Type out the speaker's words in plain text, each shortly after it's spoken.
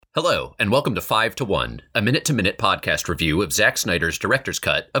Hello, and welcome to 5 to 1, a minute-to-minute podcast review of Zack Snyder's director's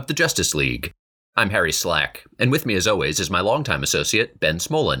cut of the Justice League. I'm Harry Slack, and with me as always is my longtime associate, Ben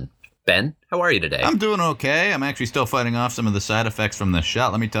Smolin. Ben, how are you today? I'm doing okay. I'm actually still fighting off some of the side effects from the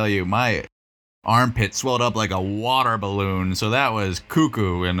shot. Let me tell you, my armpit swelled up like a water balloon, so that was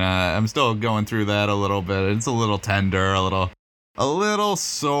cuckoo, and I'm still going through that a little bit. It's a little tender, a little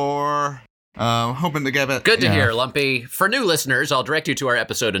sore. Hoping to get it. Good to hear, Lumpy. For new listeners, I'll direct you to our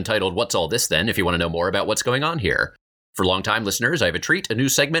episode entitled What's All This Then, if you want to know more about what's going on here. For longtime listeners, I have a treat, a new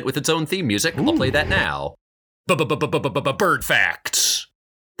segment with its own theme music. I'll play that now. Bird Facts.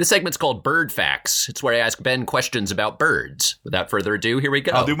 This segment's called Bird Facts. It's where I ask Ben questions about birds. Without further ado, here we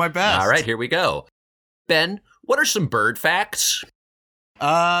go. I'll do my best. All right, here we go. Ben, what are some bird facts?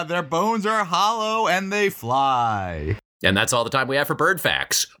 Their bones are hollow and they fly. And that's all the time we have for bird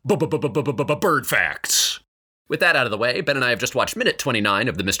facts. Bird facts. With that out of the way, Ben and I have just watched minute 29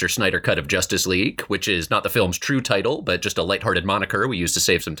 of the Mr. Snyder cut of Justice League, which is not the film's true title, but just a lighthearted moniker we use to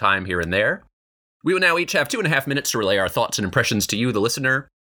save some time here and there. We will now each have 2.5 minutes to relay our thoughts and impressions to you, the listener.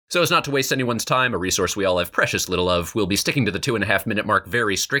 So as not to waste anyone's time, a resource we all have precious little of, we'll be sticking to the 2.5 minute mark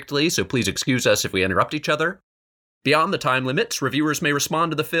very strictly, so please excuse us if we interrupt each other. Beyond the time limits, reviewers may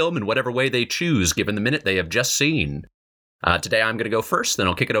respond to the film in whatever way they choose, given the minute they have just seen. Today I'm going to go first, then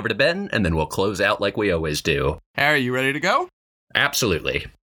I'll kick it over to Ben, and then we'll close out like we always do. Harry, you ready to go? Absolutely.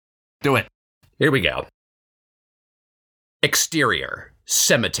 Do it. Here we go. Exterior,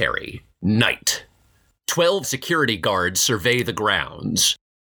 cemetery, night. 12 security guards survey the grounds.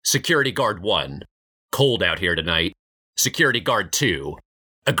 Security guard 1, cold out here tonight. Security guard 2,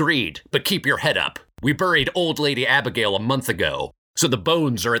 agreed, but keep your head up. We buried old lady Abigail a month ago. So the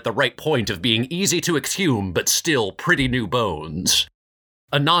bones are at the right point of being easy to exhume, but still pretty new bones.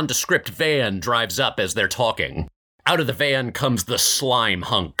 A nondescript van drives up as they're talking. Out of the van comes the slime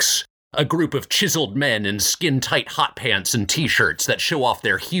hunks, a group of chiseled men in skin-tight hot pants and t-shirts that show off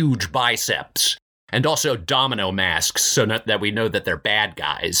their huge biceps, and also domino masks so that we know that they're bad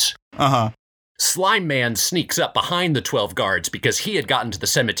guys. Slime Man sneaks up behind the 12 guards because he had gotten to the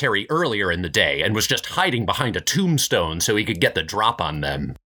cemetery earlier in the day and was just hiding behind a tombstone so he could get the drop on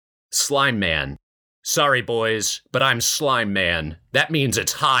them. Slime Man. Sorry, boys, but I'm Slime Man. That means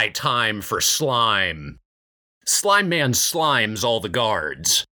it's high time for slime. Slime Man slimes all the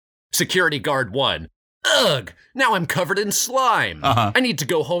guards. Security guard 1. Ugh, now I'm covered in slime. I need to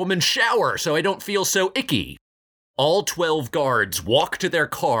go home and shower so I don't feel so icky. All 12 guards walk to their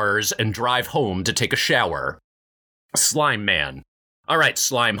cars and drive home to take a shower. Slime Man. All right,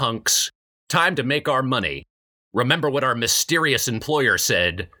 slime hunks. Time to make our money. Remember what our mysterious employer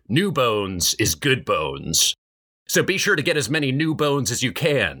said, new bones is good bones. So be sure to get as many new bones as you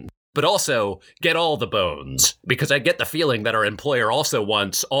can. But also, get all the bones, because I get the feeling that our employer also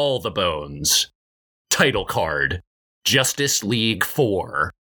wants all the bones. Title card. Justice League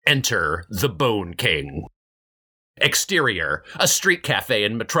 4. Enter the Bone King. Exterior, a street cafe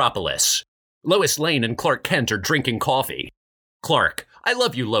in Metropolis. Lois Lane and Clark Kent are drinking coffee. Clark, I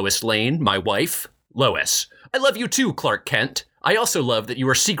love you, Lois Lane, my wife. Lois, I love you too, Clark Kent. I also love that you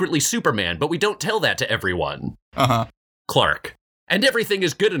are secretly Superman, but we don't tell that to everyone. Clark, and everything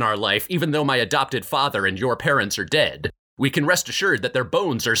is good in our life, even though my adopted father and your parents are dead. We can rest assured that their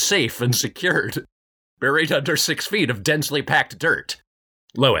bones are safe and secured, buried under 6 feet of densely packed dirt.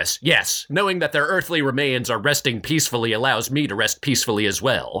 Lois, yes, knowing that their earthly remains are resting peacefully allows me to rest peacefully as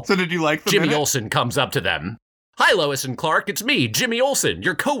well. So did you like the Jimmy minute? Olsen comes up to them. Hi, Lois and Clark, it's me, Jimmy Olsen,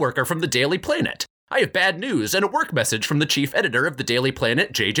 your co-worker from the Daily Planet. I have bad news and a work message from the chief editor of the Daily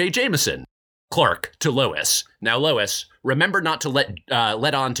Planet, J.J. Jameson. Clark to Lois. Now, Lois, remember not to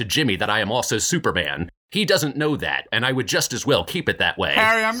let on to Jimmy that I am also Superman. He doesn't know that, and I would just as well keep it that way.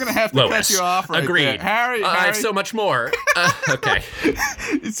 Harry, I'm going to have to Lois, cut you off right agreed. there. Harry. I have so much more. Okay.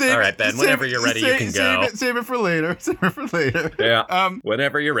 All right, Ben, whenever you're ready, you can go. Save it for later. Yeah,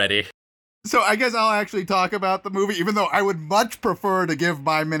 whenever you're ready. So I guess I'll actually talk about the movie, even though I would much prefer to give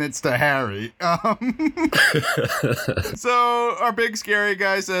my minutes to Harry. So our big scary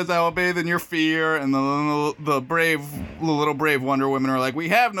guy says, I will bathe in your fear. And the little brave Wonder Women are like, we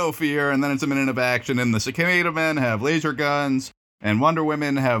have no fear. And then it's a minute of action. And the Cicada Men have laser guns. And Wonder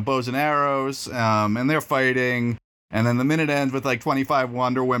Women have bows and arrows. And they're fighting. And then the minute ends with like 25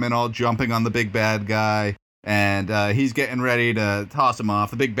 Wonder Women all jumping on the big bad guy. And he's getting ready to toss him off.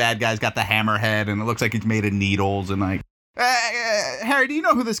 The big bad guy's got the hammerhead, and it looks like he's made of needles. And like, Harry, do you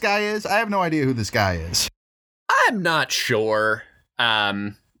know who this guy is? I have no idea who this guy is. I'm not sure.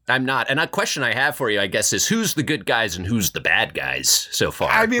 I'm not. And a question I have for you, I guess, is who's the good guys and who's the bad guys so far?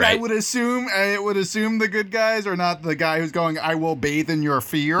 I mean, right? I would assume the good guys are not the guy who's going, I will bathe in your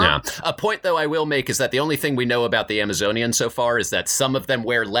fear. Yeah. A point, though, I will make is that the only thing we know about the Amazonians so far is that some of them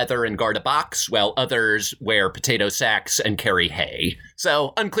wear leather and guard a box, while others wear potato sacks and carry hay.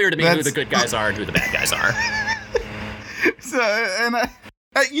 So unclear to me who the good guys are and who the bad guys are. So, and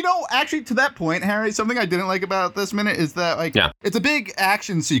actually, to that point, Harry, something I didn't like about this minute is that, it's a big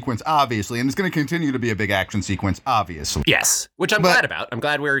action sequence, obviously, and it's going to continue to be a big action sequence, obviously. Yes, which I'm glad about. I'm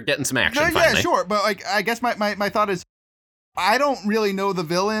glad we're getting some action finally. Yeah, sure, but, I guess my thought is, I don't really know the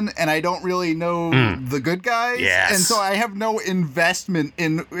villain, and I don't really know the good guys. Yes. And so I have no investment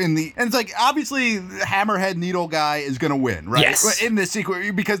in the... And it's like, obviously, Hammerhead Needle guy is going to win, right? Yes. In this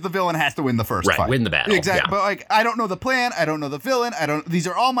sequence, because the villain has to win the first fight. Right, win the battle. Exactly. Yeah. But, I don't know the plan. I don't know the villain. These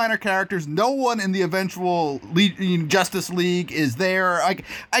are all minor characters. No one in the eventual Justice League is there.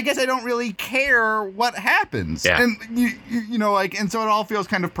 I guess I don't really care what happens. Yeah. And, and so it all feels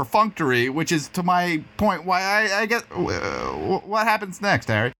kind of perfunctory, which is, to my point, why I guess... what happens next,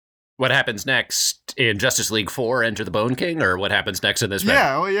 Harry? What happens next in Justice League 4, Enter the Bone King, or what happens next in this film?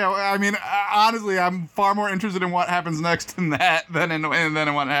 I mean, honestly, I'm far more interested in what happens next in that than in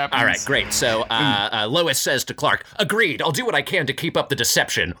what happens. All right, great. So Lois says to Clark, agreed, I'll do what I can to keep up the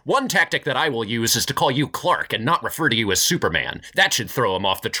deception. One tactic that I will use is to call you Clark and not refer to you as Superman. That should throw him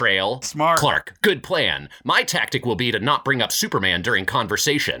off the trail. Smart. Clark, good plan. My tactic will be to not bring up Superman during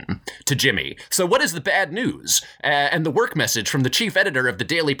conversation. To Jimmy, so what is the bad news? And the work message from the chief editor of the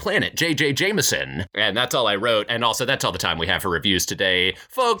Daily Planet, J.J. Jameson. And that's all I wrote. And also, that's all the time we have for reviews today.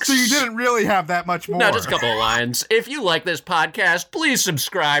 Folks. So you didn't really have that much more. No, just a couple of lines. If you like this podcast, please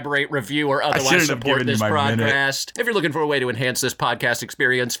subscribe, rate, review, or otherwise support this podcast. If you're looking for a way to enhance this podcast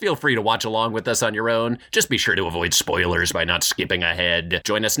experience, feel free to watch along with us on your own. Just be sure to avoid spoilers by not skipping ahead.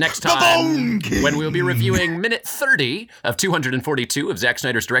 Join us next time when we'll be reviewing minute 30 of 242 of Zack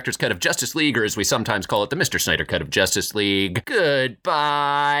Snyder's director's cut of Justice League, or as we sometimes call it, the Mr. Snyder cut of Justice League.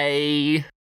 Goodbye.